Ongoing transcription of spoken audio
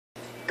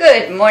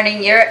Good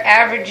morning, your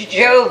average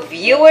Joe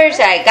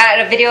viewers. I got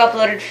a video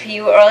uploaded for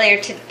you earlier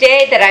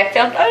today that I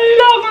filmed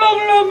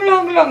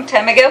a long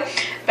time ago.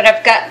 But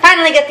I've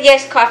finally got the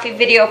iced coffee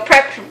video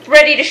prepped,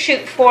 ready to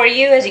shoot for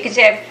you. As you can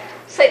see, I have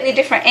a slightly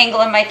different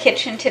angle in my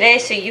kitchen today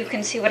so you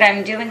can see what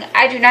I'm doing.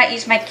 I do not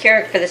use my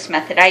Keurig for this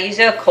method. I use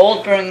a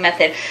cold brewing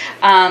method.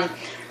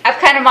 I've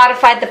kind of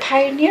modified the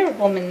Pioneer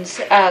Woman's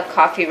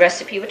coffee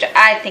recipe, which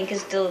I think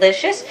is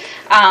delicious.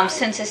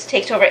 Since this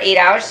takes over 8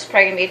 hours, it's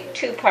probably going to be a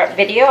two-part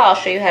video. I'll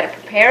show you how to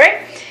prepare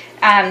it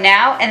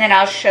now, and then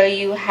I'll show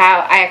you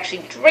how I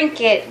actually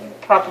drink it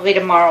probably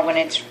tomorrow when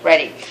it's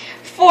ready.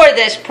 For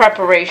this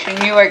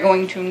preparation, you are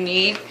going to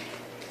need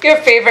your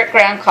favorite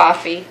ground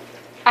coffee.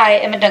 I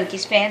am a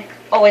Dunkies fan.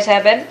 Always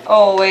have been.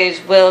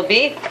 Always will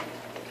be.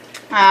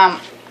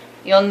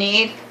 You'll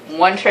need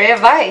 1 tray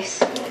of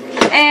ice.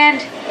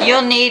 And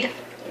you'll need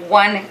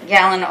 1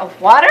 gallon of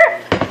water.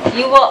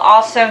 You will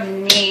also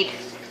need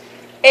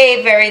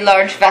a very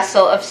large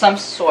vessel of some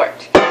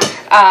sort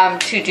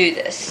to do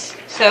this.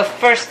 So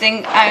first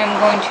thing I'm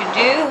going to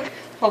do,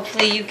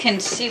 hopefully you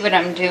can see what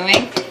I'm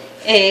doing,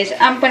 is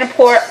I'm going to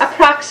pour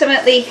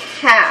approximately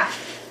half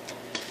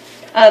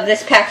of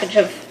this package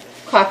of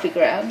coffee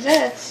grounds.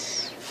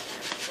 That's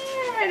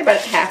right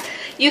about half.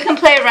 You can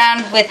play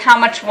around with how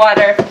much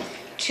water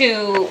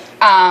to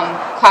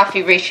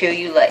coffee ratio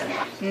you like.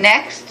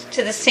 Next,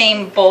 to the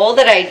same bowl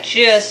that I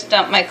just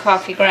dumped my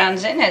coffee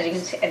grounds in, as you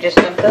can see, I just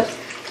dumped those,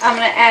 I'm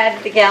going to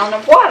add the gallon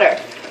of water.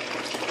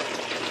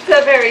 It's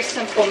a very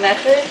simple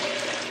method.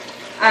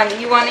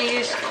 You want to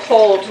use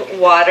cold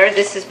water.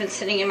 This has been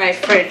sitting in my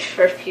fridge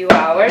for a few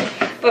hours,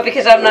 but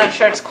because I'm not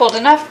sure it's cold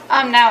enough,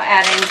 I'm now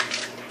adding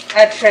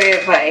a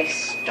tray of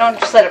ice. Don't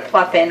just let it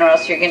plop in or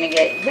else you're going to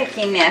get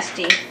yucky,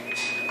 nasty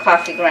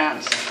coffee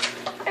grounds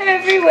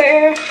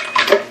everywhere,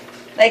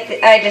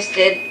 like I just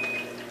did.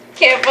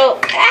 Careful.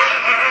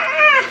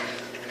 Ah!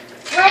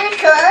 Is it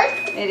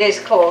cold? It is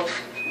cold.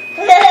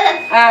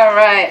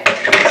 Alright,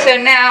 so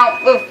now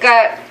we've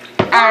got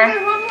our...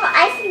 There's one more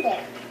ice in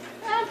there.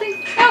 I don't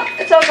think... No,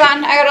 it's all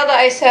gone. I got all the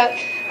ice out.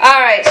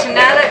 Alright, so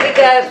now that we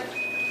got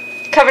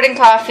covered in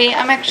coffee,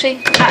 I'm actually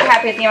not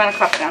happy with the amount of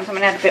coffee grounds. I'm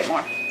going to add a bit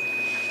more.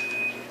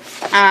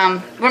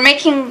 We're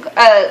making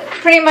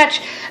pretty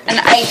much an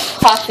iced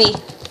coffee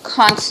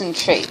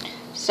concentrate.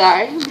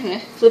 Sorry, I'm going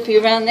to flip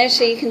you around there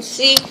so you can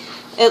see.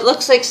 It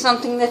looks like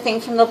something the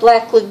thing from the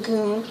Black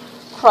Lagoon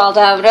crawled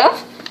out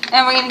of.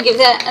 And we're going to give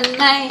that a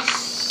nice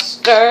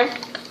stir.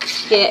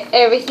 Get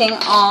everything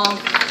all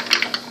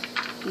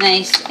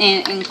nice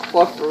and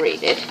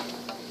incorporated.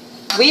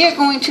 We are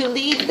going to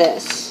leave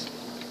this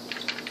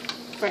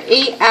for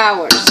 8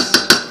 hours.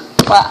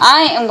 What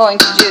I am going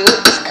to do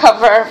is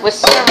cover with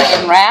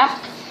saran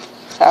wrap.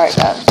 Sorry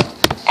guys.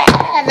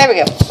 There we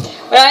go.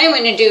 What I am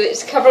going to do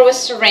is cover with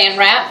saran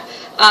wrap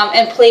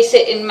and place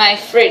it in my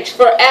fridge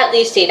for at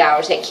least 8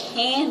 hours. It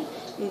can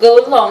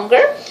go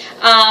longer.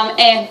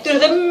 And through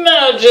the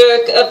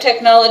magic of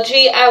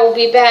technology, I will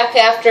be back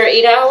after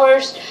 8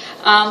 hours.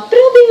 But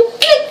it'll be a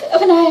blink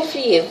of an eye for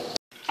you.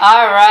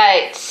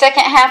 Alright,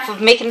 second half of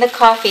making the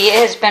coffee. It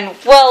has been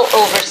well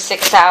over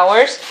 6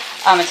 hours.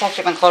 It's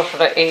actually been closer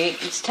to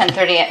 8. It's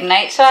 10:30 at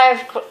night, so I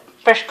have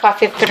fresh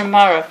coffee for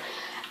tomorrow.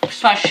 I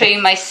just want to show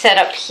you my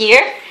setup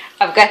here.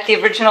 I've got the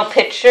original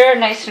pitcher,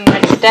 nice and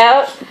rinsed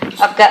out.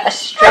 I've got a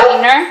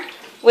strainer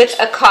with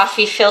a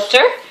coffee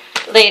filter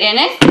laid in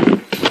it.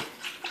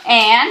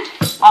 And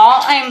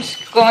all I'm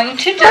going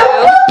to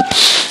do,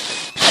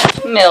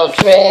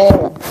 Mildred.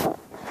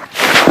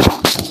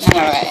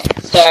 Alright,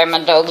 sorry, my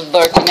dog's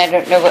barking. I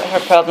don't know what her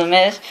problem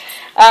is.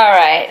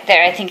 Alright,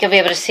 there, I think you'll be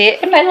able to see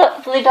it in my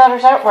lovely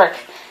daughter's artwork.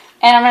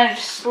 And I'm going to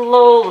just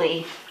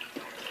slowly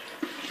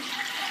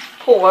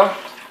pour.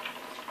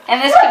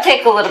 And this could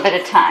take a little bit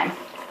of time.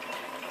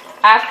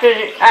 After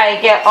I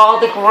get all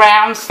the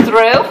grounds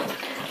through,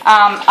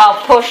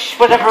 I'll push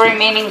whatever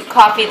remaining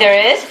coffee there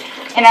is.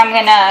 And I'm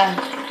going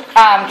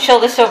to chill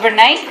this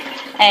overnight.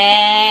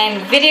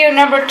 And video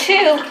number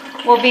 2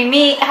 will be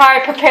me, how I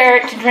prepare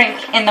it to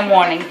drink in the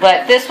morning.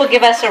 But this will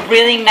give us a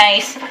really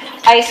nice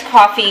iced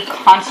coffee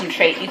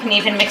concentrate. You can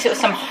even mix it with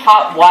some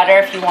hot water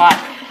if you want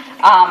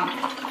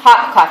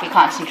hot coffee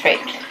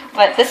concentrate.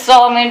 But this is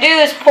all I'm going to do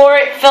is pour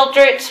it,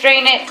 filter it,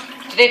 strain it,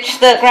 ditch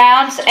the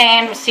grounds,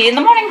 and we'll see you in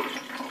the morning.